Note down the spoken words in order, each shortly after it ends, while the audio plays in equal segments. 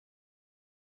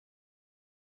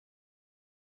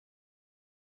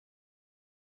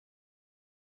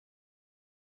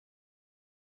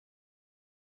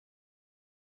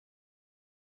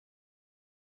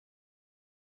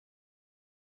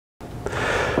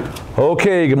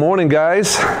Okay, good morning,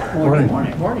 guys. Morning.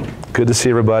 Morning. Morning. Good to see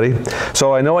everybody.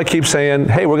 So I know I keep saying,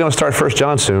 hey, we're going to start 1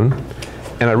 John soon,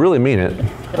 and I really mean it,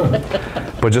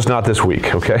 but just not this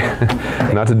week, okay?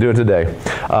 Not to do it today.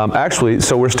 Actually,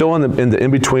 so we're still in the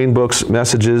in-between books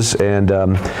messages, and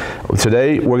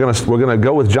today we're gonna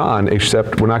go with John,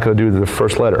 except we're not going to do the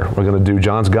first letter. We're going to do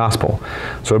John's Gospel.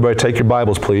 So everybody take your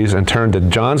Bibles, please, and turn to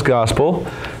John's Gospel,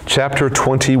 chapter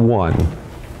 21.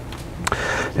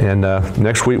 And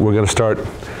next week we're going to start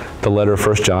the letter of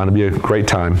 1 John. It'll be a great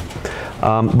time.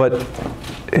 But,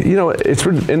 you know, it's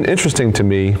interesting to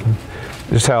me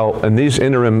just how in these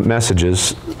interim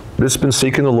messages, this has been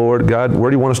seeking the Lord. God,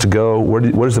 where do you want us to go? What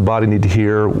does the body need to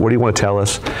hear? What do you want to tell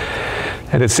us?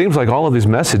 And it seems like all of these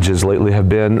messages lately have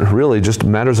been really just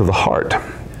matters of the heart,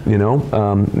 you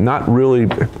know, not really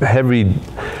heavy,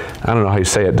 I don't know how you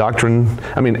say it, doctrine.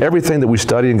 I mean, everything that we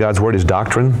study in God's Word is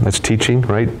doctrine. That's teaching,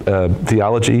 right?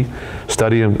 Theology,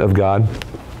 study of God.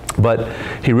 But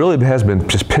he really has been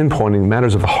just pinpointing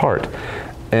matters of the heart.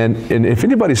 And if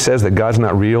anybody says that God's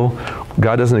not real,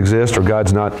 God doesn't exist, or he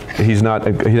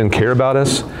doesn't care about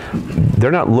us, they're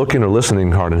not looking or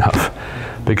listening hard enough.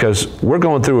 Because we're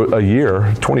going through a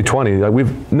year, 2020,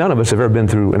 that none of us have ever been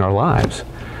through in our lives.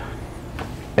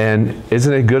 And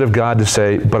isn't it good of God to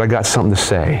say, but I got something to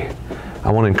say.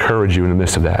 I want to encourage you in the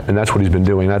midst of that. And that's what he's been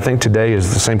doing. And I think today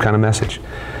is the same kind of message.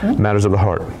 Matters of the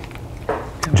heart.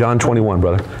 John 21,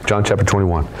 brother. John chapter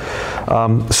 21.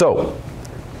 So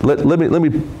let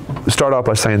me start off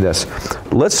by saying this.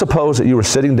 Let's suppose that you were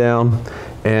sitting down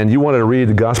and you wanted to read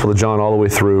the Gospel of John all the way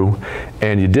through,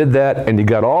 and you did that, and you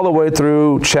got all the way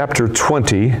through chapter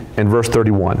 20 and verse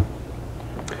 31.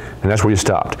 And that's where you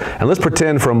stopped. And let's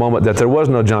pretend for a moment that there was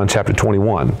no John chapter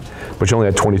 21, but you only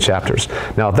had 20 chapters.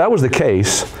 Now, if that was the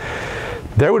case,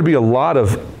 there would be a lot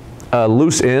of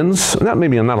loose ends.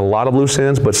 Maybe not a lot of loose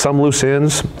ends, but some loose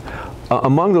ends.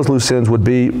 Among those loose ends would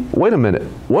be, wait a minute,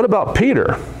 what about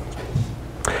Peter?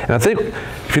 And I think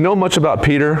if you know much about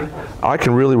Peter, I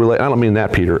can really relate. I don't mean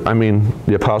that Peter. I mean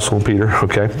the Apostle Peter,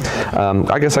 okay?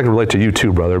 I guess I can relate to you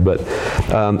too, brother. But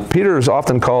Peter is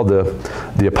often called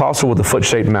the apostle with the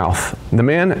foot-shaped mouth. The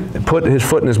man put his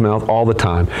foot in his mouth all the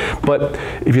time. But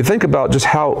if you think about just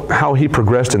how he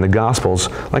progressed in the Gospels,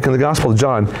 like in the Gospel of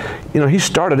John, you know, he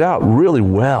started out really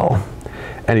well.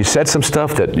 And he said some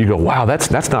stuff that you go, wow,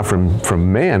 that's not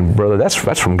from man, brother. That's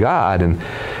from God.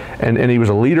 And he was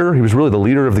a leader. He was really the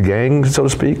leader of the gang, so to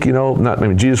speak. You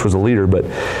know, Jesus was a leader, but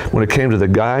when it came to the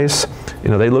guys, you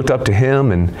know, they looked up to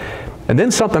him. And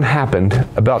then something happened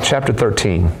about chapter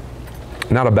 13.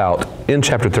 In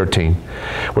chapter 13,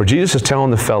 where Jesus is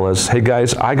telling the fellas, hey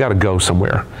guys, I got to go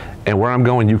somewhere. And where I'm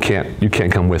going, you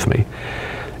can't come with me.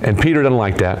 And Peter doesn't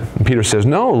like that. And Peter says,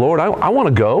 no, Lord, I want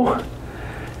to go.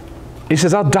 He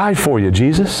says, I'll die for you,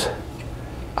 Jesus.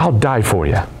 I'll die for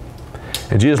you.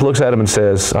 And Jesus looks at him and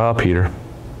says, oh, Peter,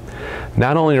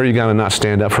 not only are you going to not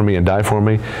stand up for me and die for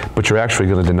me, but you're actually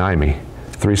going to deny me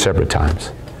 3 separate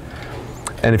times.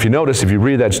 And if you notice, if you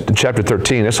read that in chapter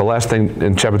 13, that's the last thing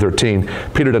in chapter 13,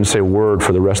 Peter doesn't say a word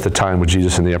for the rest of the time with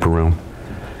Jesus in the upper room.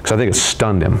 Because I think it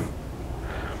stunned him.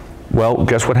 Well,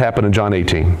 guess what happened in John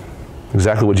 18?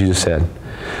 Exactly what Jesus said.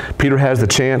 Peter has the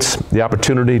chance, the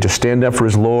opportunity to stand up for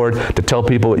his Lord, to tell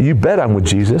people, you bet I'm with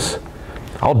Jesus.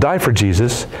 I'll die for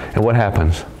Jesus. And what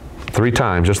happens? 3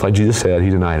 times, just like Jesus said,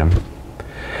 he denied him.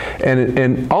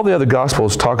 And all the other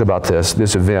Gospels talk about this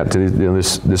event,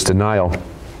 this denial.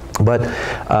 But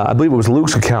I believe it was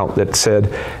Luke's account that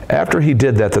said, after he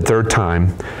did that the 3rd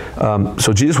time,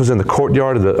 so Jesus was in the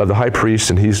courtyard of the high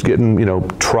priest, and he's getting, you know,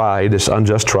 tried, this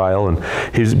unjust trial,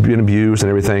 and he's being abused and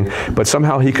everything. But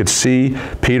somehow he could see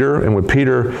Peter, and when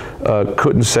Peter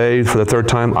couldn't say for the 3rd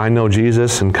time, I know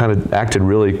Jesus, and kind of acted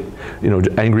really, you know,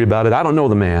 angry about it. I don't know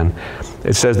the man.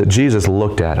 It says that Jesus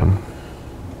looked at him,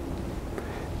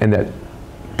 and that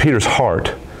Peter's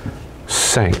heart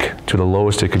sank to the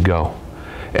lowest it could go.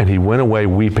 And he went away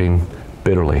weeping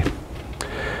bitterly.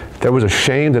 There was a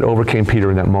shame that overcame Peter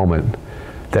in that moment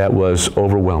that was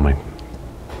overwhelming.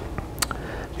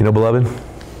 You know, beloved,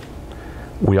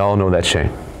 we all know that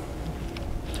shame.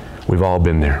 We've all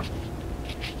been there.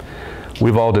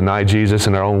 We've all denied Jesus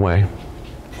in our own way.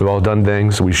 We've all done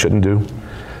things we shouldn't do,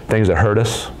 things that hurt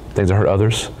us, things that hurt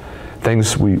others,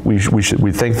 things we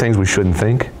think things we shouldn't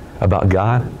think about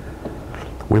God.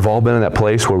 We've all been in that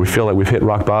place where we feel like we've hit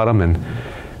rock bottom,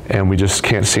 and we just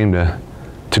can't seem to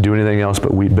do anything else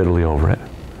but weep bitterly over it.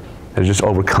 It just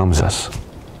overcomes us.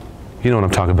 You know what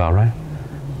I'm talking about, right?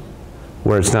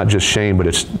 Where it's not just shame, but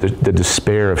it's the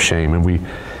despair of shame, and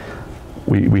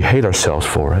we hate ourselves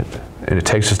for it, and it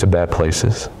takes us to bad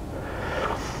places.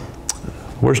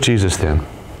 Where's Jesus then?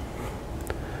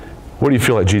 Where do you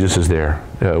feel like Jesus is there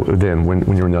then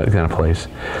when you're in that kind of place?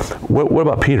 What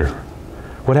about Peter?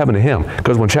 What happened to him?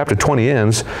 Because when chapter 20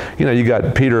 ends, you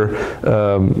got Peter,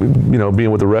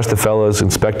 being with the rest of the fellas,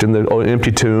 inspecting the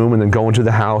empty tomb, and then going to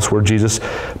the house where Jesus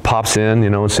pops in,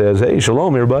 and says, "Hey,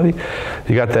 shalom, everybody."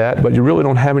 You got that, but you really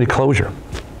don't have any closure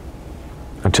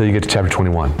until you get to chapter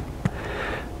 21.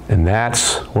 And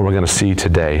that's what we're going to see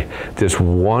today. This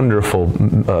wonderful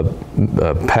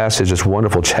passage, this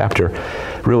wonderful chapter,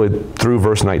 really through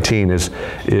verse 19,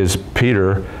 is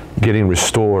Peter getting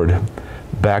restored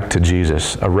back to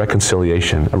Jesus, a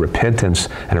reconciliation, a repentance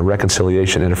and a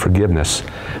reconciliation and a forgiveness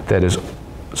that is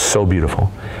so beautiful.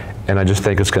 And I just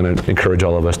think it's going to encourage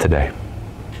all of us today.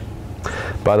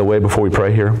 By the way, before we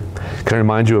pray here, can I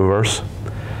remind you of a verse?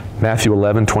 Matthew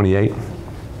 11:28.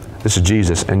 This is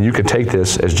Jesus, and you can take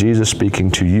this as Jesus speaking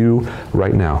to you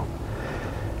right now.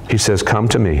 He says, "Come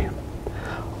to me,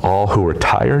 all who are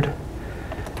tired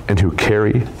and who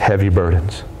carry heavy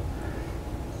burdens,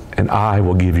 and I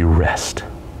will give you rest."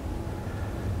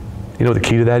 You know what the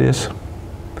key to that is?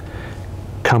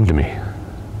 Come to me.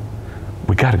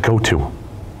 We got to go to him.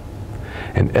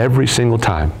 And every single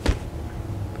time,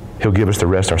 he'll give us the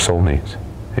rest our soul needs.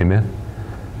 Amen?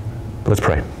 Let's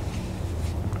pray.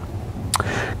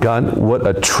 God, what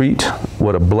a treat,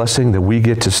 what a blessing that we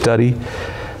get to study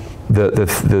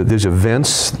these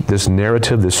events, this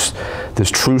narrative, this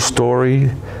true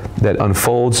story that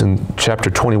unfolds in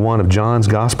chapter 21 of John's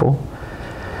Gospel.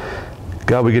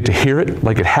 God, we get to hear it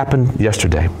like it happened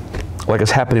yesterday, like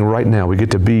it's happening right now. We get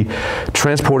to be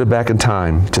transported back in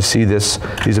time to see these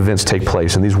events take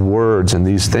place, and these words and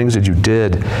these things that you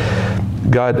did.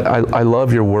 God, I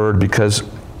love your word because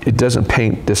it doesn't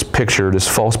paint this picture, this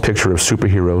false picture of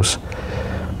superheroes.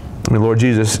 I mean, Lord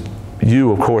Jesus,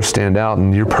 you, of course, stand out,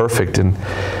 and you're perfect.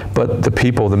 But the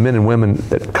people, the men and women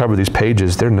that cover these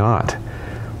pages, they're not.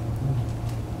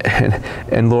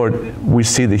 And Lord, we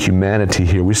see the humanity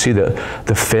here. We see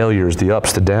the failures, the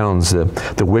ups, the downs,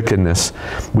 the wickedness.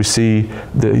 We see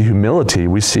the humility.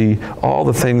 We see all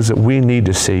the things that we need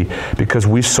to see because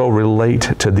we so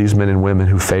relate to these men and women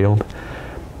who failed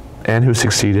and who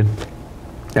succeeded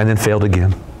and then failed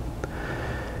again.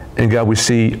 And God, we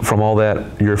see from all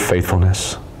that your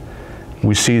faithfulness.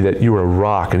 We see that you are a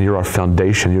rock and you're our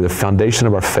foundation. You're the foundation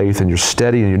of our faith, and you're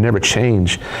steady and you never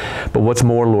change. But what's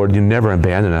more, Lord, you never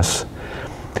abandon us.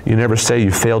 You never say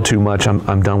you failed too much,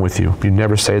 I'm done with you. You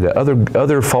never say that.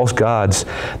 Other false gods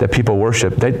that people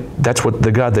worship, that's what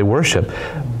the God they worship,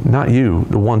 not you,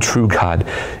 the one true God.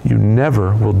 You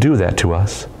never will do that to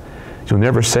us. You'll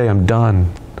never say, I'm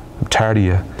done, I'm tired of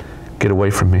you, get away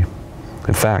from me.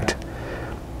 In fact,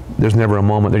 there's never a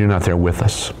moment that you're not there with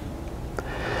us.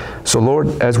 So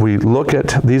Lord, as we look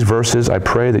at these verses, I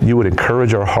pray that you would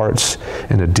encourage our hearts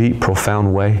in a deep,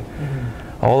 profound way.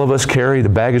 All of us carry the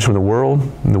baggage from the world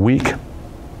and the week,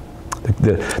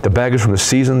 the baggage from the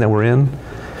season that we're in.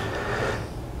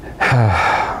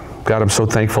 God, I'm so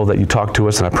thankful that you talk to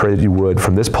us, and I pray that you would.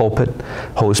 From this pulpit,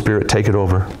 Holy Spirit, take it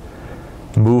over.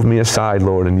 Move me aside,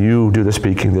 Lord, and you do the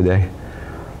speaking today.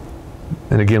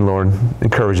 And again, Lord,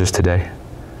 encourage us today.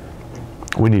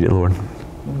 We need it, Lord.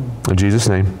 In Jesus'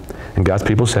 name. And God's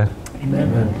people said,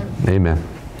 Amen. Amen.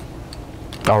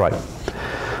 All right.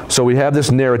 So we have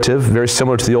this narrative, very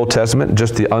similar to the Old Testament,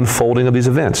 just the unfolding of these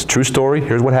events. True story,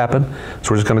 here's what happened.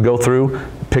 So we're just going to go through,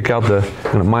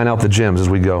 mine out the gems as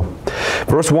we go.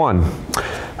 Verse 1.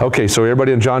 Okay, so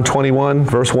everybody in John 21,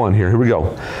 verse 1 here. Here we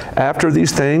go. After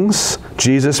these things,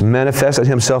 Jesus manifested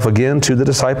himself again to the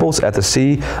disciples at the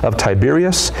Sea of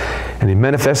Tiberias, and he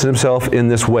manifested himself in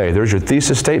this way. There's your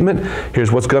thesis statement.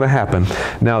 Here's what's going to happen.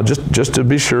 Now, just to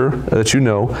be sure that you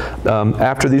know,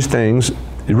 after these things,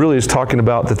 it really is talking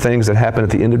about the things that happened at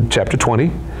the end of chapter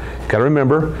 20. Got to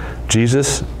remember,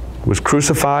 Jesus was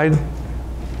crucified,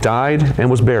 died, and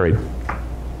was buried.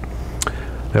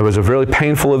 It was a very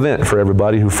painful event for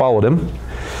everybody who followed him.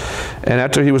 And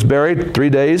after he was buried, 3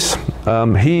 days,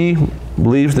 he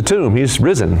leaves the tomb. He's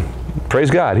risen.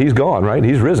 Praise God. He's gone, right?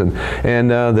 He's risen.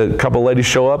 And the couple of ladies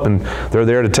show up, and they're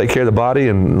there to take care of the body,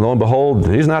 and lo and behold,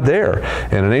 he's not there.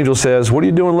 And an angel says, what are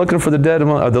you doing looking for the dead,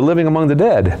 the living among the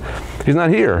dead? He's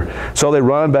not here. So they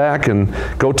run back and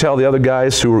go tell the other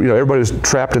guys who were, everybody was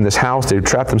trapped in this house. They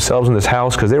trapped themselves in this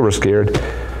house because they were scared.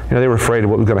 They were afraid of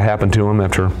what was going to happen to them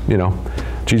after,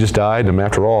 Jesus died, and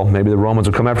after all, maybe the Romans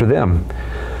would come after them.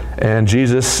 And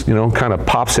Jesus, kind of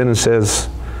pops in and says,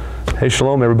 hey,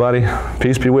 shalom, everybody.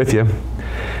 Peace be with you.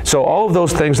 So all of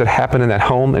those things that happened in that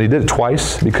home, and he did it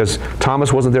twice because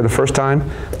Thomas wasn't there the first time,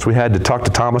 so we had to talk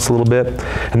to Thomas a little bit.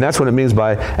 And that's what it means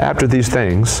by after these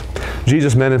things,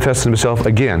 Jesus manifested himself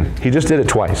again. He just did it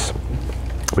twice.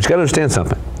 But you got to understand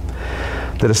something.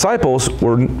 The disciples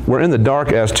were in the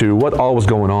dark as to what all was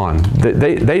going on.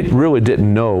 They really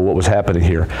didn't know what was happening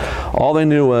here. All they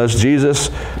knew was Jesus.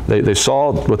 They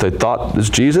saw what they thought was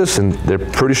Jesus, and they're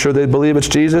pretty sure they believe it's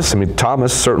Jesus. I mean,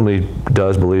 Thomas certainly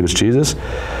does believe it's Jesus.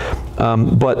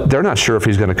 But they're not sure if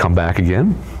he's going to come back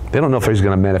again. They don't know if he's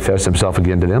going to manifest himself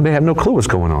again to them. They have no clue what's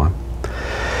going on.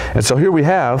 And so here we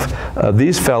have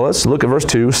these fellas. Look at verse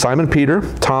 2. Simon Peter,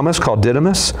 Thomas called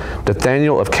Didymus,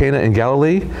 Nathanael of Cana in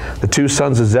Galilee, the two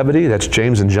sons of Zebedee, that's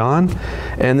James and John,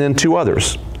 and then two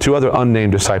other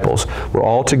unnamed disciples were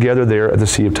all together there at the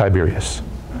Sea of Tiberias.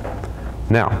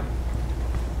 Now,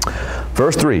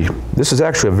 verse 3, this is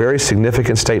actually a very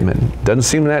significant statement. Doesn't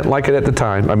seem like it at the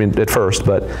time, at first,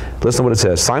 but listen to what it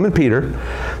says. Simon Peter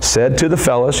said to the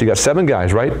fellas, you got 7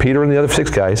 guys, right? Peter and the other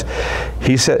 6 guys.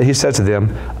 He said to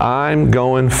them, I'm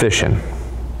going fishing.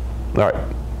 All right.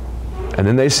 And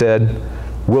then they said,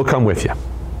 we'll come with you.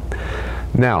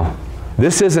 Now,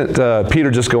 this isn't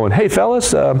Peter just going, hey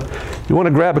fellas, you want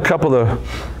to grab a couple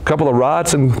of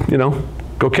rods and,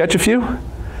 go catch a few?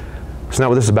 That's not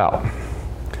what this is about.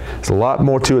 There's a lot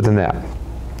more to it than that.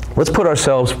 Let's put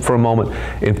ourselves for a moment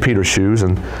in Peter's shoes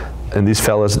and these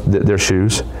fellas, their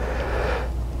shoes.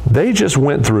 They just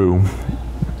went through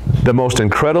the most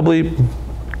incredibly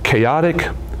chaotic,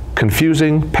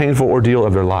 confusing, painful ordeal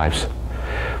of their lives.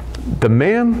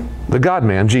 The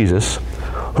God-man, Jesus,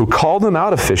 who called them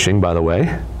out of fishing, by the way,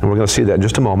 and we're going to see that in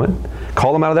just a moment,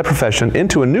 called them out of that profession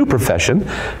into a new profession,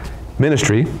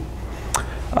 ministry.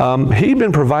 He'd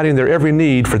been providing their every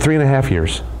need for 3.5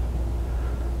 years.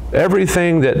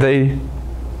 Everything that they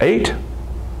ate,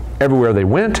 everywhere they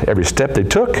went, every step they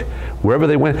took, wherever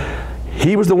they went,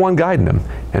 he was the one guiding them,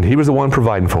 and he was the one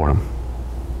providing for them.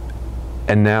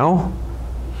 And now,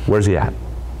 where's he at?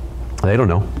 They don't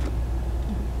know.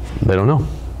 They don't know.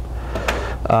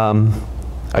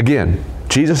 Again,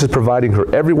 Jesus is providing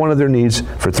for every one of their needs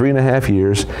for 3.5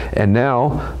 years, and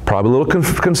now probably a little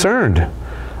concerned.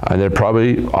 They're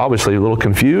probably, obviously, a little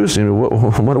confused.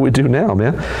 What do we do now,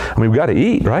 man? We've got to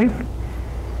eat, right?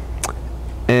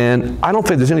 And I don't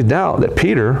think there's any doubt that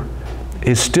Peter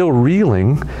is still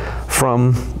reeling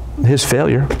from his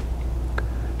failure,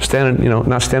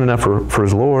 not standing up for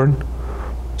his Lord.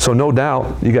 So no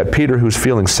doubt, you got Peter who's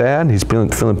feeling sad. He's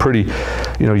feeling pretty,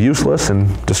 useless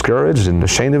and discouraged and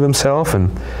ashamed of himself.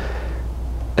 And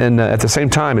at the same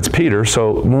time, it's Peter.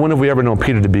 So when have we ever known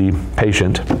Peter to be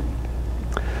patient?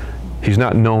 He's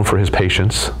not known for his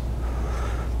patience.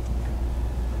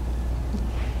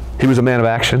 He was a man of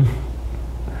action.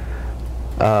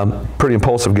 Pretty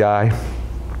impulsive guy.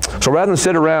 So rather than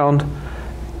sit around,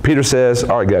 Peter says,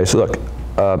 all right guys, look,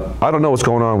 I don't know what's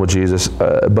going on with Jesus,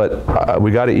 but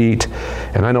we got to eat,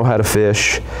 and I know how to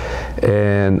fish.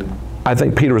 And I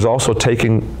think Peter is also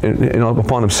taking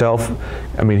upon himself.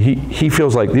 He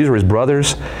feels like these are his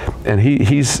brothers, and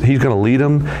he's going to lead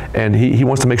them, and he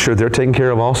wants to make sure they're taken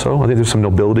care of also. I think there's some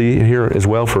nobility here as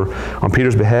well on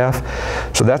Peter's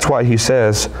behalf. So that's why he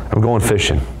says, I'm going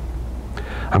fishing.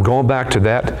 I'm going back to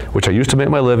that which I used to make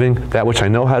my living, that which I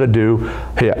know how to do.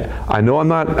 Hey, I know I'm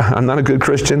not a good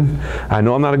Christian. I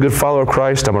know I'm not a good follower of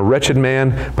Christ. I'm a wretched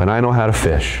man, but I know how to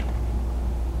fish.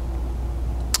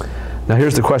 Now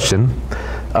here's the question.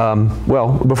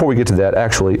 Well, before we get to that,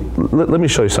 actually, let me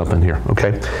show you something here,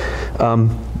 okay?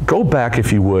 Go back,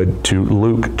 if you would, to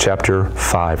Luke chapter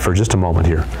 5 for just a moment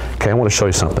here. Okay, I want to show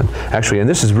you something. Actually, and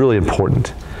this is really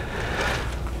important.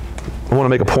 I want to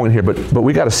make a point here, but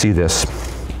we got to see this.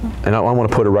 And I want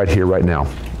to put it right here, right now.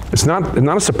 It's not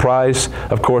a surprise,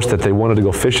 of course, that they wanted to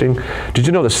go fishing. Did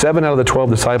you know that 7 out of the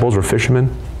 12 disciples were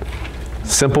fishermen?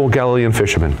 Simple Galilean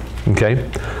fishermen,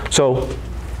 okay? So,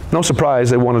 no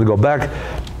surprise they wanted to go back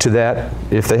to that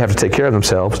if they have to take care of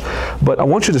themselves. But I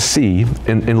want you to see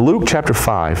in Luke chapter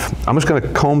 5, I'm just going to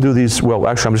comb through these, well,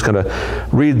 actually I'm just going to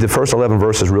read the first 11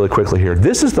 verses really quickly here.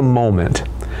 This is the moment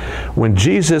when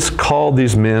Jesus called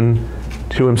these men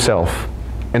to himself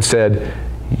and said,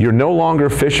 you're no longer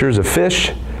fishers of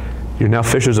fish, you're now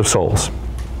fishers of souls.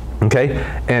 Okay?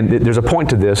 And there's a point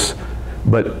to this,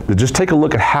 but just take a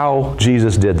look at how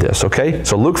Jesus did this, okay?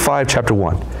 So Luke chapter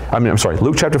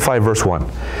 5, verse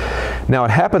 1. Now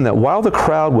it happened that while the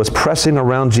crowd was pressing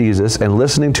around Jesus and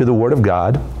listening to the word of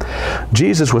God,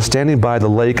 Jesus was standing by the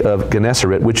lake of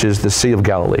Gennesaret, which is the Sea of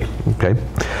Galilee, okay?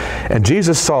 And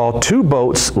Jesus saw 2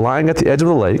 boats lying at the edge of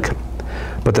the lake,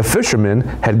 but the fishermen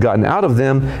had gotten out of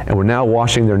them and were now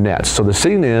washing their nets. So the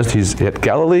scene is, he's at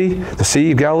Galilee, the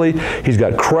Sea of Galilee. He's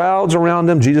got crowds around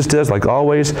him. Jesus does, like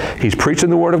always. He's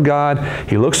preaching the word of God.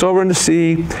 He looks over in the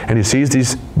sea, and he sees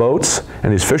these boats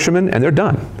and these fishermen, and they're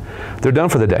done. They're done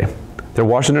for the day. They're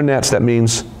washing their nets. That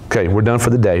means Okay, we're done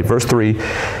for the day. Verse 3,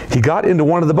 he got into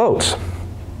one of the boats,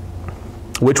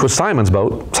 which was Simon's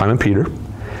boat, Simon Peter,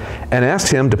 and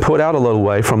asked him to put out a little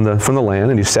way from the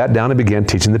land, and he sat down and began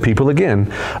teaching the people again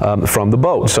from the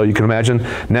boat. So you can imagine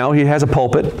now he has a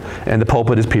pulpit, and the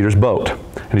pulpit is Peter's boat.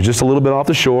 And he's just a little bit off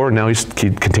the shore, and now he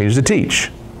continues to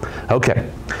teach. Okay.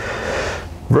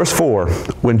 Verse 4,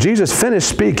 when Jesus finished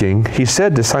speaking, he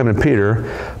said to Simon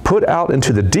Peter, put out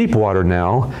into the deep water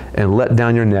now, and let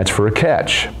down your nets for a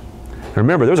catch.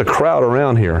 Remember, there's a crowd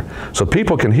around here, so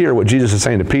people can hear what Jesus is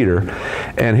saying to Peter.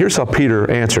 And here's how Peter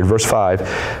answered, verse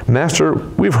 5, Master,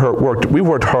 we've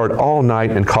worked hard all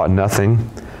night and caught nothing,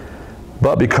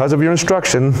 but because of your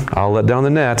instruction, I'll let down the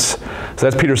nets. So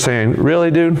that's Peter saying,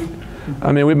 really, dude?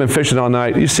 I mean, we've been fishing all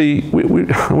night. You see,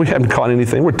 we haven't caught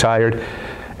anything. We're tired.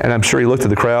 And I'm sure he looked at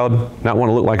the crowd, not want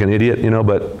to look like an idiot, you know,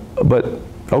 but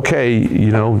okay,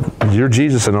 you know, you're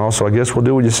Jesus and all, so I guess we'll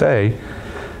do what you say.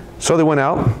 So they went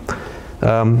out,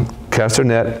 cast their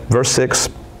net. Verse 6,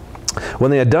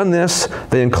 when they had done this,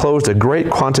 they enclosed a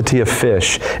great quantity of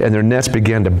fish, and their nets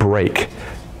began to break.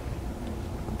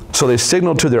 So they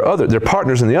signaled to their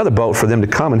partners in the other boat for them to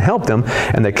come and help them,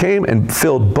 and they came and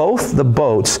filled both the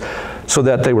boats so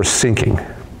that they were sinking.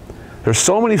 There's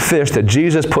so many fish that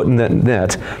Jesus put in that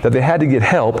net that they had to get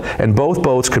help, and both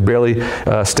boats could barely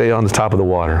stay on the top of the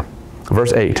water.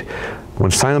 Verse 8,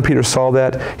 when Simon Peter saw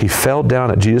that, he fell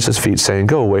down at Jesus' feet, saying,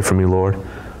 go away from me, Lord,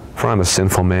 for I'm a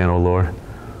sinful man, O Lord.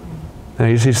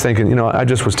 And he's thinking, you know, I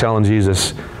just was telling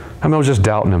Jesus, I was just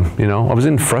doubting him, you know. I was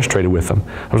frustrated with him.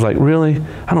 I was like, really?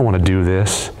 I don't want to do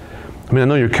this. I mean, I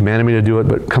know you're commanding me to do it,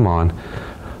 but come on.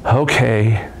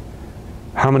 Okay.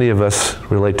 How many of us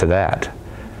relate to that?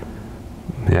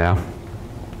 Yeah.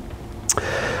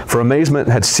 For amazement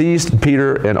had seized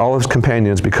Peter and all his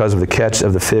companions because of the catch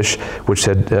of the fish which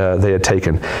they had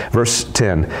taken. Verse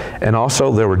 10, and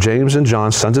also there were James and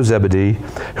John, sons of Zebedee,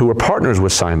 who were partners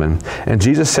with Simon. And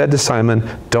Jesus said to Simon,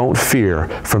 don't fear.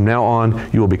 From now on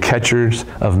you will be catchers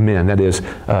of men, that is,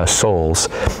 souls.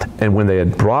 And when they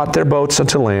had brought their boats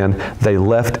unto land, they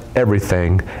left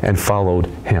everything and followed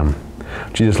him.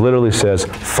 Jesus literally says,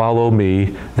 follow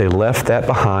me. They left that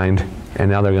behind,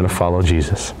 and now they're going to follow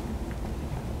Jesus.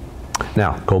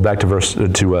 Now, go back to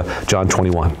John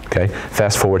 21, okay?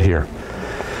 Fast forward here.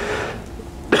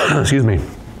 Excuse me.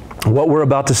 What we're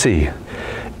about to see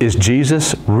is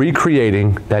Jesus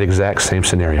recreating that exact same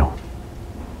scenario,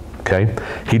 okay?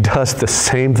 He does the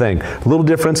same thing. A little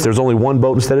difference, there's only one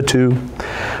boat instead of two,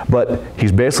 but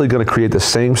he's basically going to create the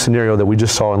same scenario that we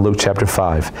just saw in Luke chapter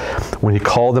 5, when he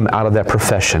called them out of that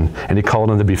profession, and he called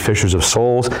them to be fishers of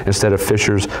souls instead of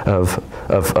fishers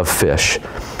of fish.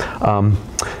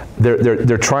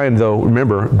 They're trying, though,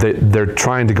 remember, they're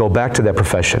trying to go back to that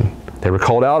profession. They were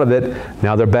called out of it,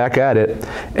 now they're back at it,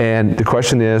 and the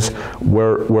question is,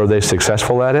 were they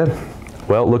successful at it?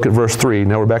 Well, look at verse 3.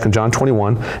 Now we're back in John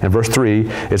 21, and verse 3,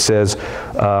 it says,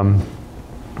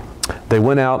 they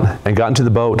went out and got into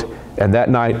the boat, and that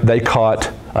night they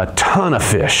caught a ton of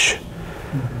fish.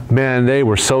 Man, they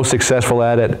were so successful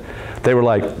at it. They were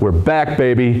like, we're back,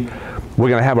 baby. We're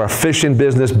going to have our fishing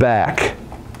business back.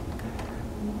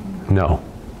 No.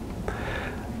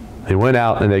 They went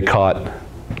out and they caught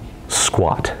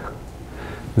squat.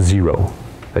 Zero.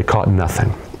 They caught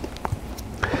nothing.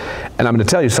 And I'm going to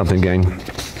tell you something, gang.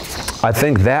 I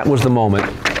think that was the moment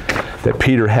that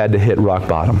Peter had to hit rock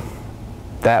bottom.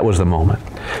 That was the moment.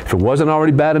 If it wasn't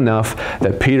already bad enough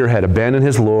that Peter had abandoned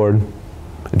his Lord,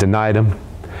 denied him,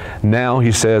 now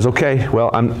he says, okay, well,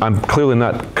 I'm clearly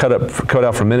not cut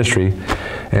out for ministry,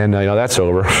 and you know, that's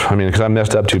over. I mean, because I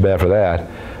messed up too bad for that.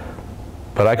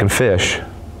 But I can fish.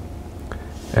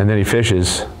 And then he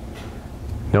fishes.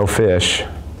 No fish.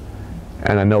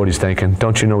 And I know what he's thinking.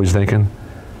 Don't you know what he's thinking?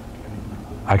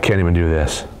 I can't even do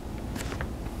this.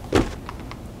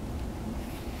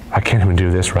 I can't even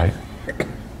do this right.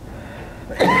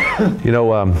 You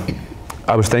know,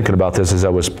 I was thinking about this as I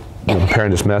was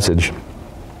preparing this message.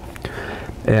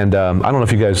 And I don't know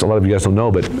if you guys, a lot of you guys don't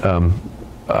know, but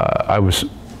I was,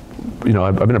 you know,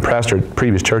 I've been a pastor at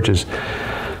previous churches.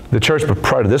 The church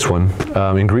prior to this one,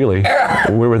 in Greeley,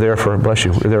 we were there for, bless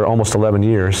you, we were there almost 11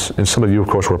 years, and some of you, of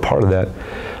course, were a part of that.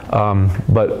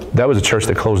 But that was a church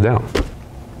that closed down.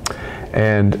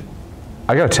 And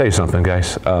I got to tell you something,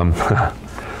 guys. I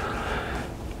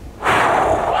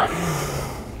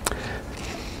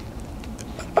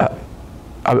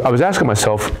was asking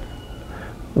myself,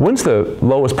 when's the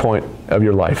lowest point of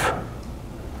your life?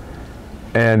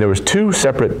 And there was two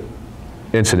separate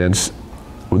incidents.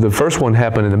 The first one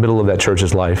happened in the middle of that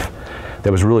church's life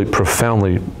that was really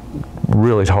profoundly,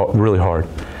 really hard.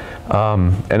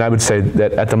 And I would say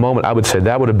that at the moment, I would say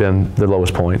that would have been the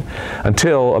lowest point.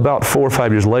 Until about 4 or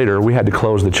 5 years later, we had to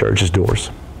close the church's doors.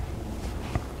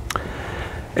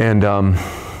 And,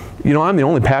 you know, I'm the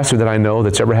only pastor that I know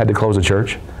that's ever had to close a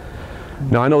church.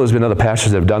 Now, I know there's been other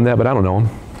pastors that have done that, but I don't know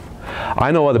them.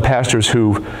 I know other pastors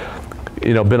who,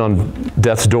 you know, been on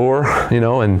death's door, you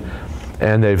know, and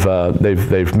they've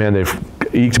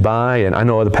eked by, and I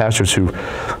know other pastors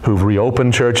who've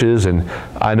reopened churches, and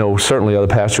I know certainly other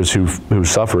pastors who've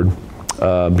suffered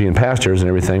being pastors and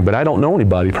everything, but I don't know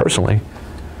anybody personally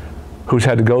who's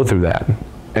had to go through that.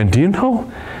 And do you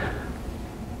know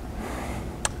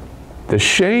the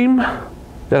shame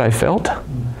that I felt?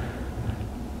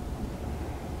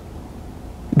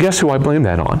 Guess who I blame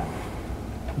that on?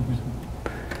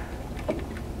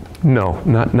 No,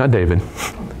 not David.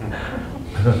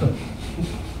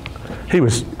 He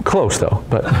was close though,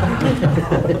 but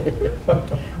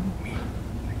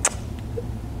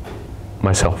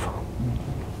myself.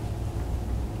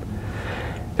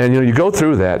 And you know, you go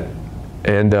through that,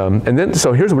 and then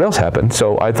so here's what else happened.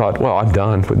 So I thought, well, I'm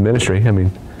done with ministry. I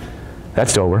mean,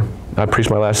 that's over. I preached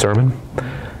my last sermon,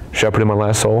 shepherded my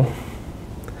last soul.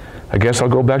 I guess I'll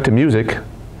go back to music.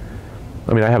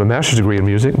 I mean, I have a master's degree in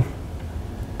music,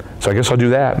 so I guess I'll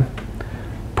do that.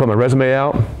 Put my resume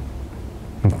out.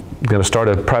 I'm going to start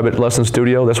a private lesson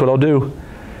studio. That's what I'll do.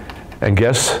 And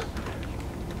guess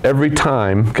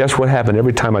what happened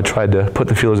every time I tried to put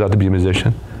the feelers out to be a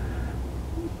musician?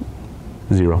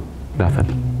 Zero.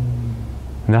 Nothing.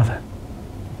 Nothing.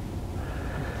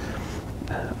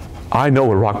 I know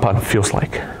what rock bottom feels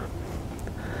like.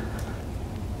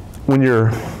 When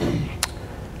you're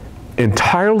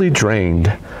entirely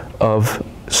drained of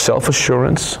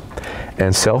self-assurance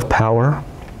and self-power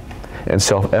and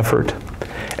self-effort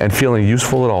and feeling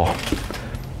useful at all.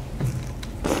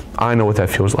 I know what that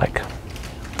feels like.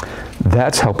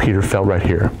 That's how Peter felt right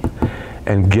here.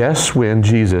 And guess when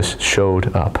Jesus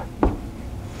showed up?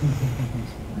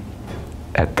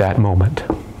 At that moment.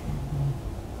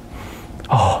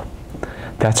 Oh,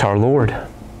 that's our Lord.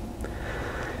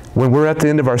 When we're at the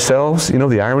end of ourselves, you know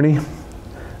the irony?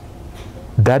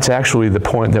 That's actually the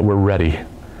point that we're ready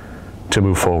to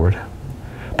move forward.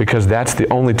 Because that's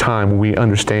the only time we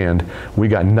understand we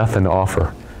got nothing to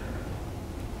offer.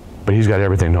 But He's got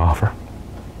everything to offer.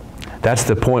 That's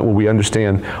the point where we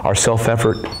understand our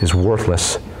self-effort is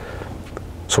worthless.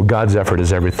 So God's effort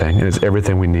is everything, and it's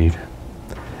everything we need.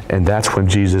 And that's when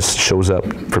Jesus shows up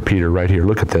for Peter right here.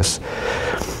 Look at this.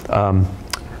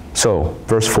 So,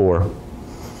 verse 4.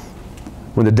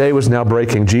 When the day was now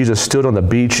breaking, Jesus stood on the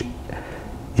beach,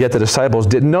 yet the disciples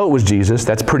didn't know it was Jesus.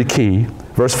 That's pretty key.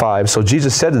 Verse 5, so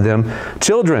Jesus said to them,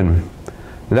 children,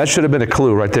 and that should have been a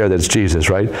clue right there that it's Jesus,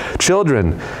 right?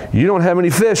 Children, you don't have any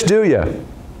fish, do you?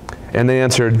 And they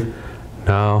answered,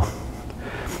 no.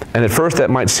 And at first that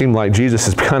might seem like Jesus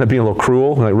is kind of being a little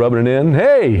cruel, like rubbing it in.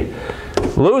 Hey,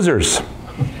 losers.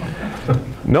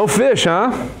 No fish,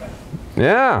 huh?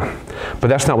 Yeah. But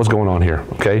that's not what's going on here,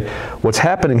 okay? What's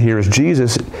happening here is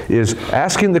Jesus is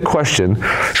asking the question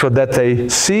so that they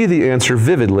see the answer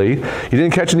vividly. You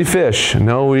didn't catch any fish.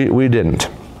 No, we didn't.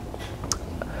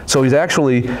 So he's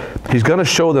going to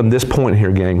show them this point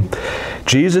here, gang.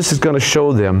 Jesus is going to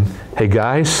show them, hey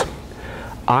guys,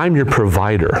 I'm your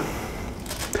provider.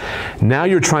 Now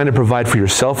you're trying to provide for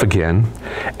yourself again,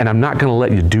 and I'm not going to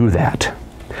let you do that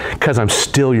because I'm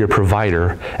still your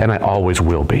provider, and I always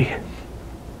will be.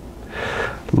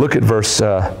 Look at verse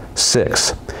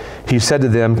 6. He said to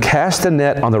them, cast the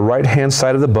net on the right-hand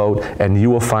side of the boat, and you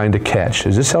will find a catch.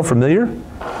 Does this sound familiar?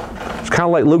 It's kind of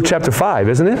like Luke chapter 5,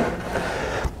 isn't it?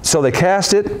 So they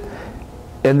cast it,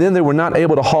 and then they were not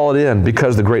able to haul it in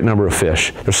because of the great number of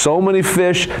fish. There's so many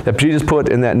fish that Jesus put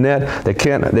in that net, they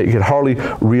could hardly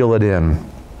reel it in.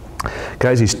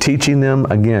 Guys, he's teaching them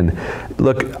again.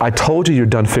 Look, I told you you're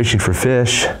done fishing for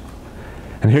fish,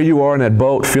 and here you are in that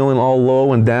boat feeling all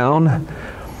low and down.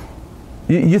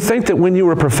 You think that when you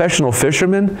were a professional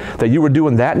fisherman that you were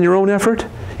doing that in your own effort?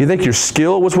 You think your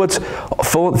skill was what's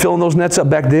filling those nets up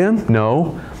back then?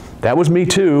 No, that was me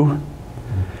too.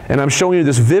 And I'm showing you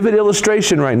this vivid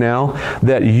illustration right now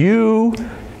that you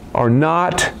are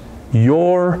not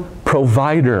your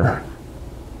provider.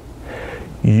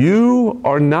 You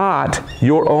are not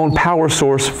your own power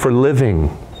source for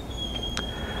living.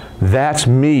 That's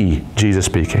me, Jesus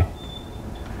speaking.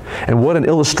 And what an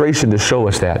illustration to show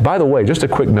us that. By the way, just a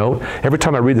quick note, every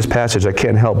time I read this passage, I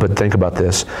can't help but think about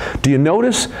this. Do you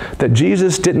notice that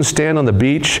Jesus didn't stand on the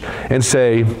beach and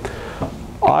say,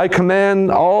 I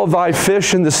command all thy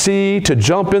fish in the sea to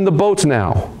jump in the boats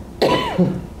now?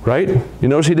 right? You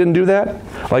notice he didn't do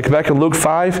that? Like back in Luke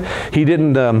 5, he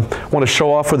didn't want to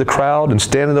show off for the crowd and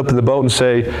stand up in the boat and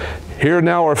say, here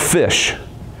now are fish.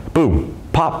 Boom,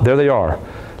 pop, there they are.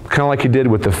 Kind of like he did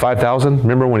with the 5,000.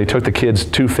 Remember when he took the kids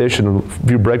 2 fish and a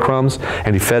few breadcrumbs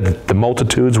and he fed the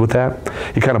multitudes with that?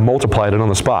 He kind of multiplied it on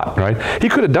the spot, right? He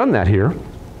could have done that here.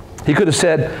 He could have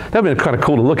said, that would have been kind of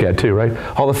cool to look at too, right?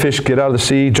 All the fish get out of the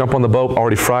sea, jump on the boat,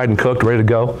 already fried and cooked, ready to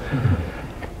go.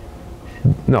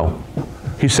 No.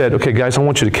 He said, okay, guys, I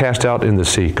want you to cast out in the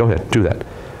sea. Go ahead, do that.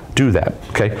 Do that,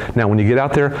 okay? Now, when you get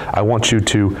out there, I want you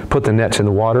to put the nets in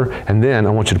the water, and then I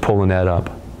want you to pull the net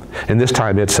up. And this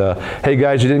time it's, hey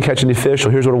guys, you didn't catch any fish, so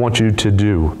here's what I want you to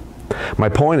do. My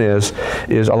point is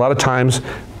a lot of times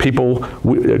people,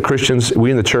 Christians,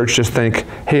 we in the church just think,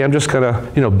 hey, I'm just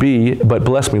gonna, be, but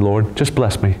bless me, Lord, just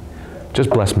bless me. Just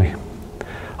bless me.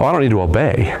 Oh, I don't need to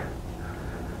obey.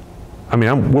 I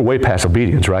mean, we're way past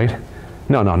obedience, right?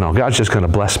 No, God's just gonna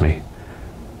bless me.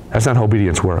 That's not how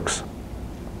obedience works.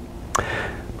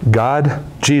 God,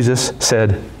 Jesus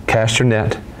said, cast your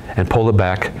net and pull it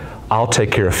back. I'll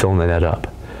take care of filling the net up.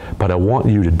 But I want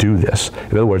you to do this.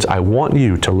 In other words, I want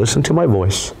you to listen to my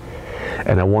voice,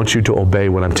 and I want you to obey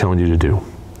what I'm telling you to do.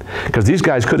 Because these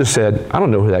guys could have said, I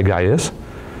don't know who that guy is.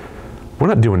 We're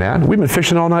not doing that. We've been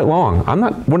fishing all night long.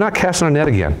 We're not casting our net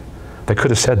again. They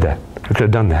could have said that. They could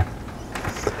have done that.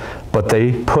 But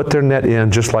they put their net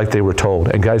in just like they were told.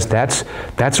 And guys, that's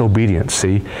obedience,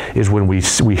 see, is when we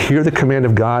hear the command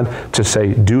of God to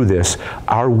say, do this,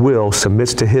 our will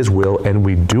submits to his will, and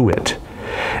we do it.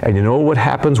 And you know what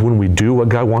happens when we do what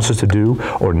God wants us to do,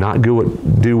 or not do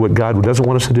what God doesn't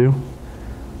want us to do?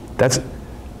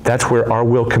 That's where our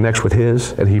will connects with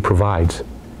his, and he provides.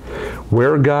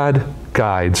 Where God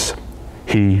guides,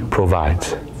 he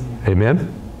provides.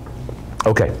 Amen?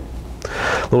 Okay.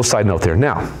 Little side note there.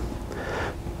 Now,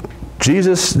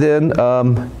 Jesus then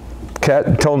told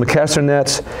them to cast their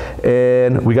nets,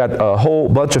 and we got a whole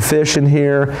bunch of fish in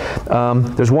here.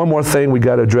 There's one more thing we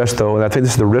got to address, though, and I think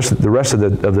this is the rest of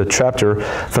the chapter,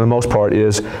 for the most part,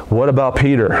 is what about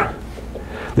Peter?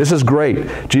 This is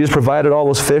great. Jesus provided all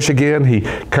those fish again. He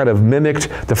kind of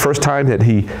mimicked the first time that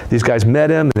these guys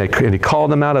met him, and he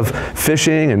called them out of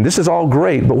fishing, and this is all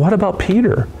great. But what about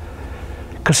Peter?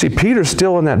 Because see, Peter's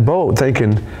still in that boat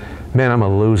thinking, man, I'm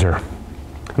a loser.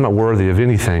 I'm not worthy of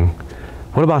anything.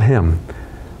 What about him?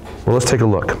 Well, let's take a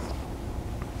look.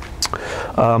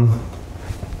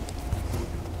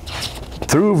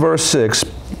 Through verse 6,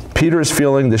 Peter is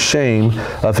feeling the shame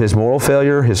of his moral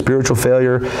failure, his spiritual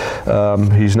failure.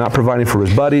 He's not providing for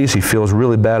his buddies. He feels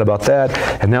really bad about that.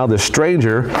 And now this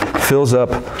stranger fills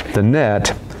up the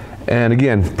net. And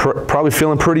again, probably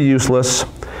feeling pretty useless.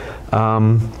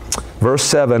 Verse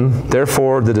 7,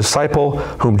 therefore the disciple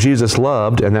whom Jesus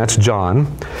loved, and that's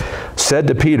John, said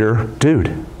to Peter,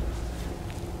 dude,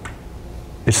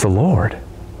 it's the Lord.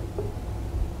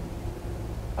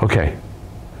 Okay.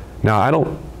 Now, I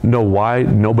don't know why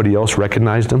nobody else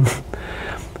recognized him.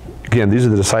 Again, these are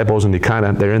the disciples, and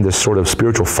they're in this sort of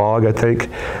spiritual fog, I think.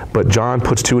 But John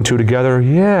puts 2 and 2 together.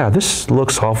 Yeah, this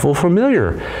looks awful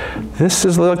familiar. This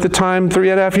is like the time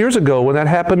 3.5 years ago when that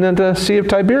happened in the Sea of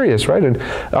Tiberias, right? And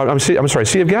I'm sorry,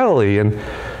 Sea of Galilee. And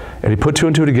he put 2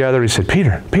 and 2 together. He said,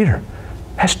 Peter,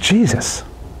 that's Jesus.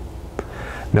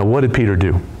 Now, what did Peter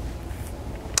do?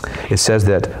 It says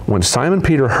that when Simon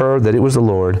Peter heard that it was the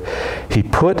Lord, he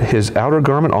put his outer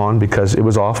garment on because it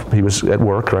was off. He was at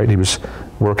work, right? He was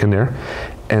working there,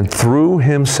 and threw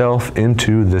himself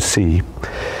into the sea.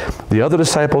 The other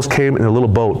disciples came in a little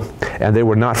boat, and they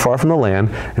were not far from the land,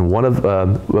 and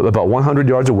about 100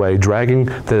 yards away, dragging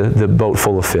the boat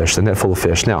full of fish, the net full of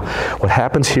fish. Now, what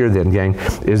happens here then, gang,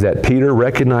 is that Peter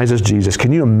recognizes Jesus.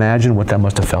 Can you imagine what that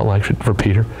must have felt like for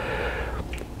Peter?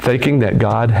 Thinking that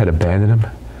God had abandoned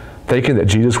him, thinking that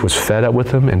Jesus was fed up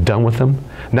with him and done with him,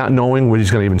 not knowing when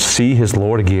he's going to even see his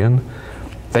Lord again,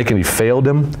 thinking he failed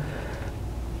him,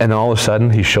 and then all of a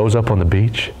sudden he shows up on the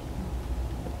beach,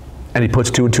 and he puts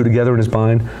 2 and 2 together in his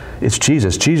mind. It's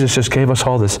Jesus. Jesus just gave us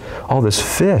all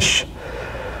this fish.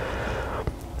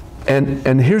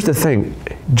 And here's the thing.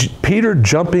 Peter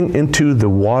jumping into the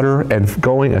water and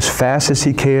going as fast as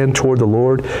he can toward the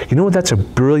Lord, you know what that's a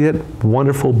brilliant,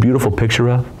 wonderful, beautiful picture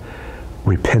of?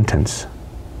 Repentance.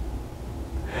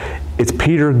 It's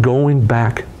Peter going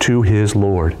back to his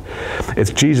Lord. It's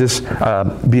Jesus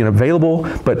being available,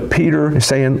 but Peter is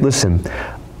saying, listen,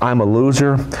 I'm a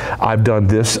loser. I've done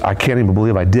this. I can't even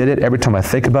believe I did it. Every time I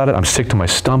think about it, I'm sick to my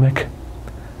stomach.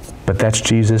 But that's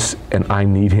Jesus, and I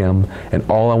need him, and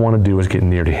all I want to do is get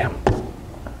near to him.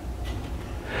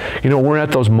 You know, we're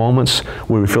at those moments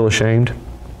where we feel ashamed.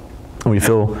 And we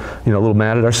feel, a little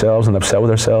mad at ourselves and upset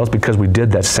with ourselves because we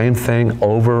did that same thing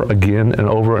over again and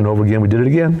over and over again. We did it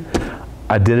again.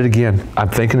 I did it again. I'm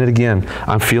thinking it again.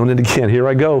 I'm feeling it again. Here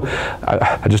I go.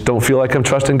 I just don't feel like I'm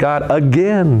trusting God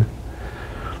again.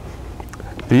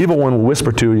 The evil one will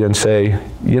whisper to you and say,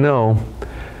 you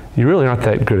really aren't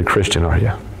that good a Christian, are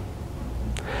you?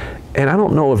 And I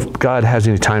don't know if God has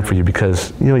any time for you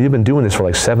because, you've been doing this for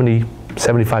like 70,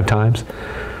 75 times.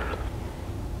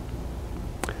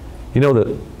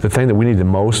 The thing that we need the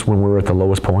most when we're at the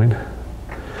lowest point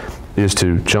is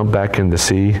to jump back in the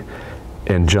sea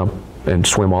and jump and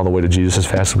swim all the way to Jesus as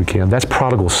fast as we can. That's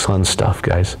prodigal son stuff,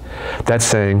 guys. That's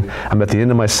saying, I'm at the end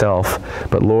of myself,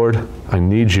 but Lord, I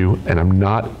need you, and I'm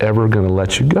not ever going to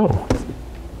let you go.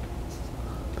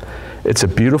 It's a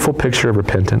beautiful picture of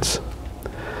repentance.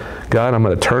 God, I'm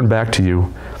going to turn back to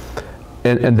you.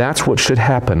 And that's what should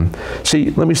happen. See,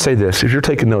 let me say this. If you're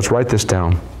taking notes, write this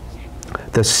down.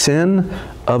 The sin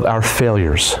of our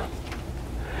failures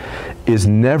is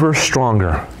never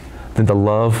stronger than the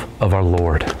love of our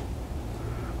Lord.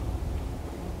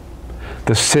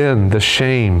 The sin, the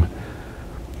shame,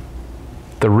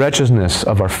 the wretchedness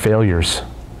of our failures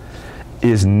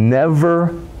is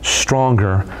never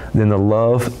stronger than the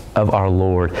love of our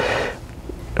Lord.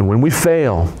 And when we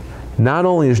fail, not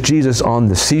only is Jesus on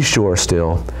the seashore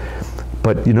still,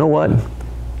 but you know what?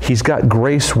 He's got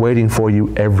grace waiting for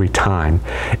you every time.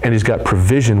 And He's got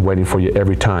provision waiting for you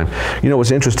every time. What's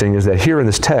interesting is that here in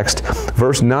this text,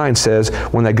 verse 9 says,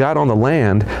 when they got on the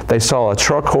land, they saw a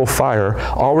charcoal fire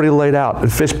already laid out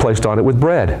and fish placed on it with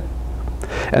bread.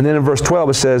 And then in verse 12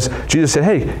 it says, Jesus said,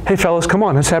 hey fellas, come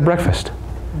on, let's have breakfast.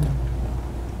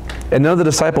 And none of the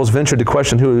disciples ventured to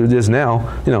question who it is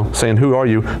now, saying, who are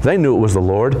you? They knew it was the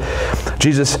Lord.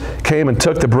 Jesus came and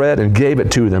took the bread and gave it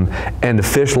to them, and the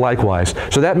fish likewise.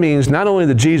 So that means not only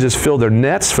did Jesus fill their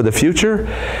nets for the future,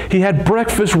 He had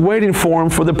breakfast waiting for them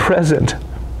for the present.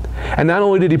 And not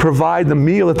only did He provide the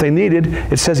meal that they needed,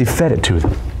 it says He fed it to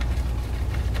them.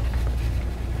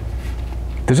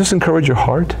 Does this encourage your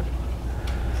heart?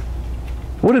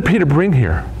 What did Peter bring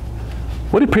here?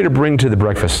 What did Peter bring to the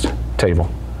breakfast table?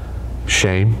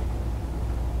 Shame,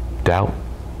 doubt,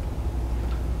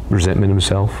 resentment of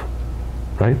himself,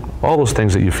 right? All those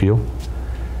things that you feel.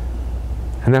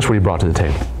 And that's what he brought to the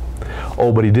table.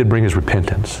 Oh, but he did bring his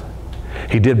repentance.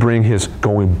 He did bring his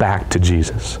going back to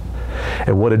Jesus.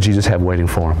 And what did Jesus have waiting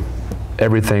for him?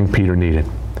 Everything Peter needed.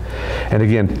 And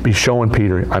again, he's showing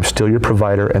Peter, I'm still your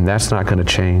provider, and that's not going to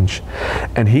change.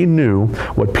 And he knew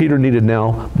what Peter needed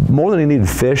now, more than he needed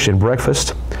fish and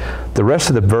breakfast. The rest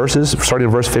of the verses, starting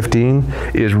in verse 15,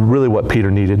 is really what Peter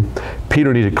needed.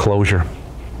 Peter needed closure.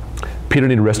 Peter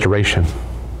needed restoration.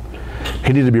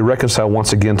 He needed to be reconciled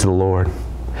once again to the Lord.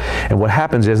 And what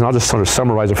happens is, and I'll just sort of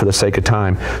summarize it for the sake of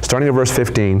time, starting in verse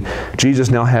 15, Jesus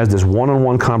now has this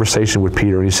one-on-one conversation with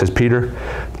Peter, and he says, Peter,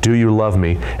 do you love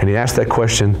me? And he asked that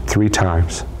question 3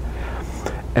 times.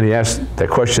 And he asked that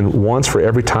question once for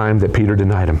every time that Peter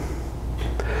denied him.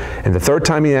 And the 3rd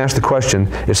time he asked the question,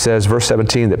 it says, verse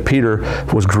 17, that Peter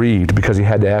was grieved because he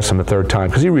had to ask him the 3rd time,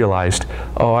 because he realized,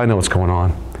 oh, I know what's going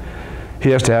on. He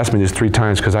has to ask me this 3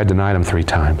 times because I denied him 3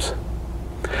 times.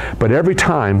 But every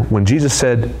time when Jesus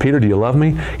said, Peter, do you love me?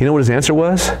 You know what his answer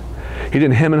was? He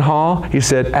didn't hem and haw. He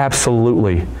said,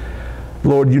 absolutely.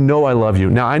 Lord, you know I love you.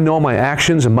 Now, I know my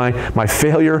actions and my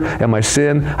failure and my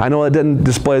sin. I know I didn't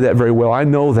display that very well. I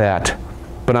know that.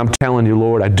 But I'm telling you,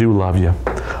 Lord, I do love you.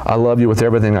 I love you with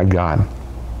everything I got.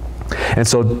 And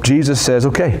so Jesus says,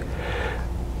 okay,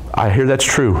 I hear that's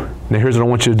true. Now here's what I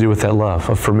want you to do with that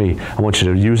love for me. I want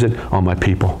you to use it on my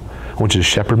people. I want you to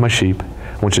shepherd my sheep.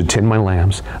 I want you to tend my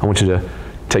lambs. I want you to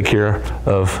take care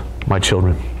of my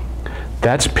children.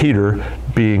 That's Peter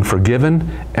being forgiven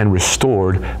and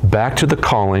restored back to the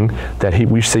calling that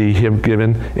we see him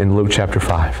given in Luke chapter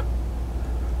 5.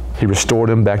 He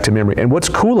restored him back to memory. And what's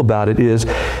cool about it is,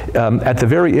 at the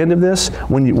very end of this,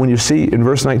 when you see in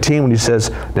verse 19, when he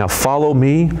says, now follow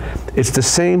me, it's the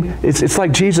same, it's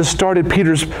like Jesus started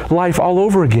Peter's life all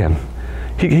over again.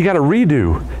 He got a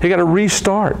redo. He got a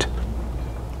restart.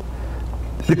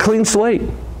 The clean slate.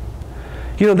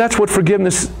 That's what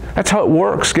forgiveness, that's how it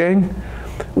works, gang.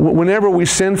 Whenever we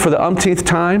sin for the umpteenth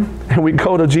time and we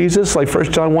go to Jesus, like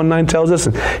 1 John 1:9 tells us,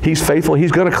 and He's faithful,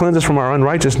 He's going to cleanse us from our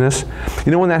unrighteousness.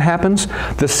 You know when that happens?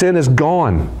 The sin is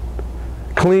gone.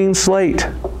 Clean slate.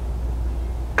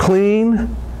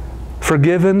 Clean,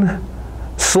 forgiven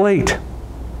slate.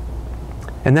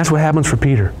 And that's what happens for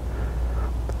Peter.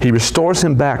 He restores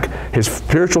him back, his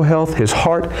spiritual health, his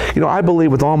heart. You know, I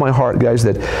believe with all my heart, guys,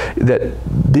 that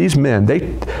these men,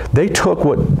 they took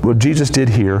what Jesus did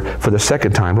here for the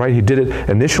second time, right? He did it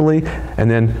initially, and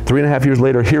then 3.5 years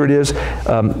later, here it is.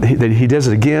 He does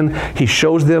it again. He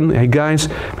shows them, hey guys,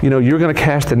 you know, you're going to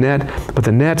cast the net, but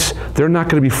the nets, they're not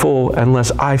going to be full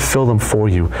unless I fill them for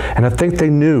you. And I think they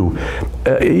knew,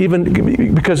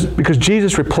 even because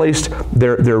Jesus replaced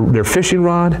their fishing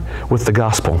rod with the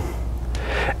gospel.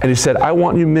 And he said, I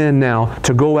want you men now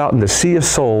to go out in the sea of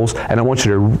souls, and I want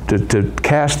you to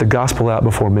cast the gospel out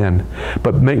before men.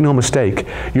 But make no mistake,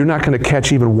 you're not going to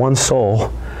catch even one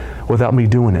soul without me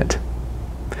doing it.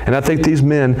 And I think these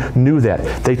men knew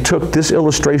that. They took this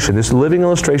illustration, this living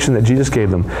illustration that Jesus gave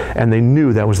them, and they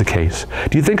knew that was the case.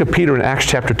 Do you think of Peter in Acts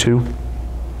chapter 2?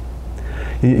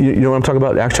 You know what I'm talking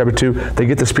about? Acts chapter 2. They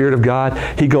get the Spirit of God.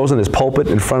 He goes in his pulpit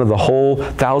in front of the whole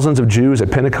thousands of Jews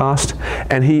at Pentecost,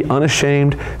 and he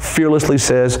unashamed, fearlessly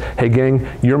says, hey gang,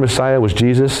 your Messiah was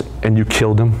Jesus, and you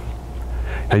killed him.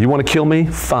 Now you want to kill me?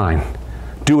 Fine.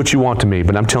 Do what you want to me,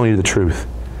 but I'm telling you the truth.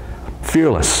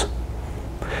 Fearless.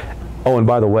 Oh, and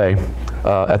by the way,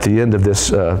 at the end of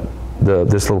this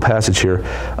this little passage here,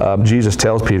 Jesus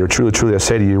tells Peter, truly, truly, I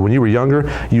say to you, when you were younger,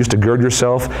 you used to gird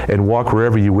yourself and walk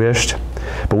wherever you wished.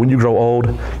 But when you grow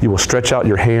old, you will stretch out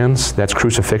your hands, that's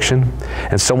crucifixion,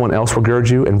 and someone else will gird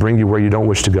you and bring you where you don't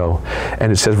wish to go.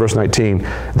 And it says, verse 19,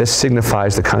 this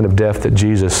signifies the kind of death that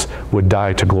Jesus would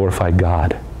die to glorify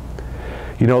God.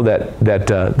 You know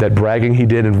that bragging he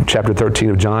did in chapter 13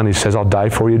 of John, he says, I'll die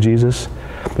for you, Jesus.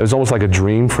 It was almost like a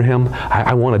dream for him.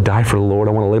 I want to die for the Lord.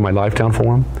 I want to lay my life down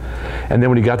for him. And then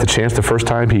when he got the chance the first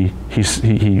time, he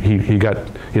got,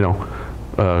 you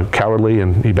know, cowardly,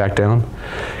 and he backed down.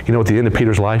 You know, at the end of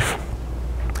Peter's life,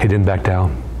 he didn't back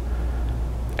down.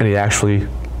 And he actually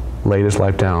laid his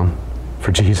life down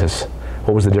for Jesus.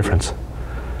 What was the difference?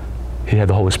 He had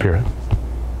the Holy Spirit.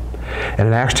 And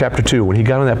in Acts chapter 2, when he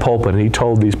got on that pulpit and he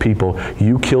told these people,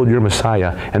 you killed your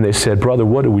Messiah, and they said, brother,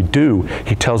 what do we do?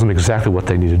 He tells them exactly what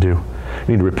they need to do. You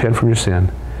need to repent from your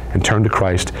sin and turn to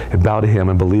Christ and bow to him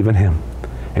and believe in him,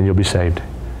 and you'll be saved.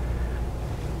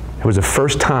 It was the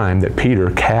first time that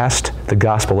Peter cast the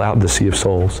gospel out in the sea of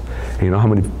souls. And you know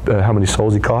how many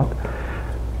souls he caught?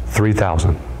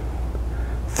 3,000.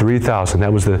 3,000.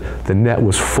 That was the net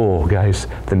was full, guys.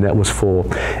 The net was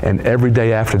full. And every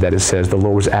day after that, it says the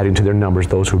Lord was adding to their numbers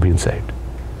those who were being saved.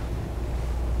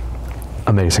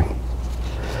 Amazing.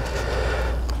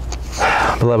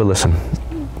 Beloved, listen.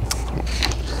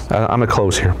 I'm going to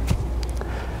close here.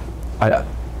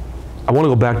 I want to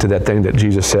go back to that thing that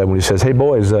Jesus said when he says, hey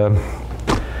boys,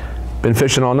 been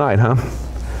fishing all night, huh?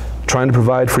 Trying to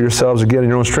provide for yourselves again in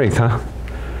your own strength, huh?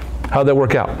 How'd that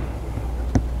work out?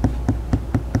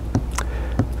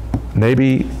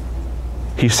 Maybe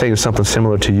he's saying something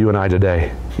similar to you and I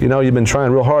today. You know, you've been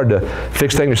trying real hard to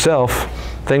fix things yourself,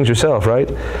 right?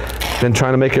 Been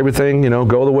trying to make everything, you know,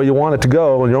 go the way you want it to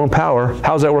go in your own power.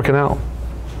 How's that working out?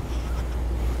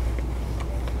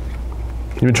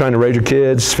 You've been trying to raise your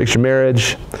kids, fix your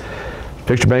marriage,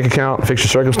 fix your bank account, fix your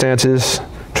circumstances,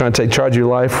 trying to take charge of your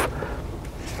life,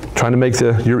 trying to make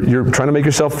you're trying to make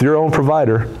yourself your own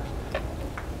provider.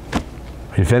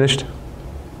 Are you finished?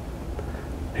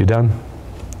 Are you done?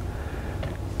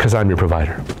 Because I'm your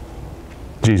provider.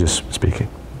 Jesus speaking.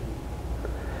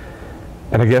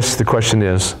 And I guess the question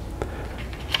is,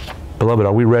 beloved,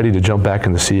 are we ready to jump back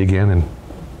in the sea again and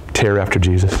tear after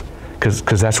Jesus?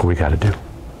 Because that's what we got to do.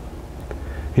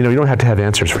 You know, you don't have to have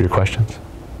answers for your questions.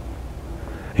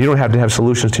 You don't have to have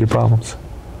solutions to your problems.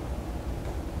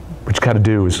 What you got to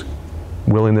do is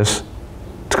willingness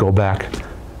to go back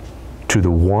to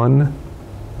the one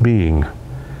being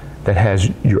that has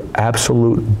your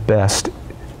absolute best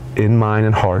in mind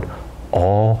and heart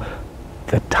all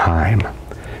the time,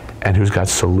 and who's got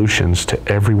solutions to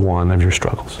every one of your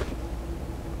struggles.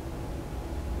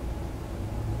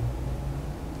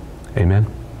 Amen?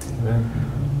 Amen.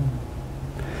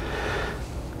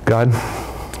 God,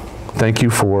 thank you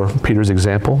for Peter's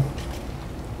example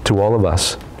to all of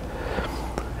us.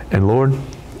 And Lord,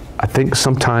 I think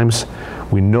sometimes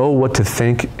we know what to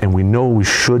think and we know what we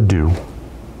should do.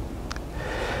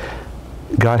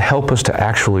 God, help us to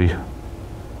actually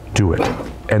do it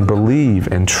and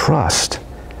believe and trust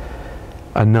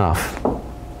enough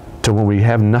to when we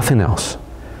have nothing else,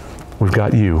 we've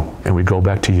got you and we go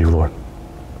back to you, Lord.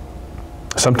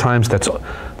 Sometimes that's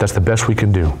the best we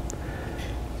can do,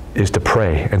 is to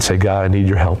pray and say, God, I need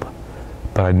your help.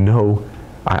 But I know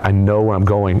where I'm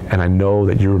going, and I know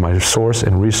that you're my source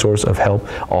and resource of help,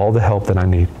 all the help that I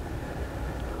need.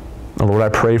 And Lord, I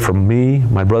pray for me,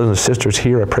 my brothers and sisters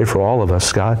here. I pray for all of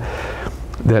us, God.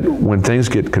 that when things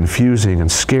get confusing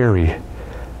and scary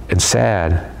and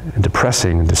sad and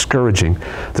depressing and discouraging,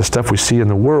 the stuff we see in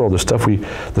the world,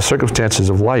 the circumstances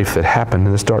of life that happen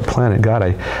in this dark planet, God,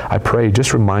 I pray,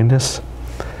 just remind us,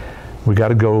 we got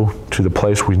to go to the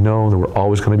place we know that we're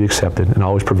always going to be accepted and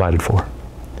always provided for.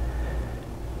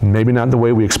 Maybe not the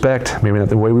way we expect, maybe not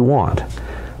the way we want,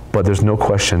 but there's no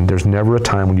question, there's never a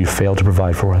time when you fail to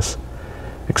provide for us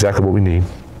exactly what we need.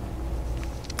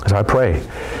 So I pray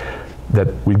that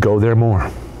we'd go there more,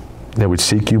 that we'd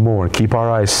seek you more, and keep our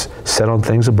eyes set on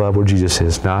things above where Jesus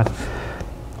is, not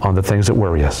on the things that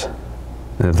worry us,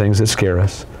 and the things that scare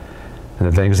us, and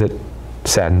the things that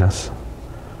sadden us,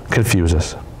 confuse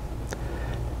us.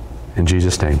 In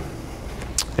Jesus' name,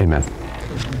 amen.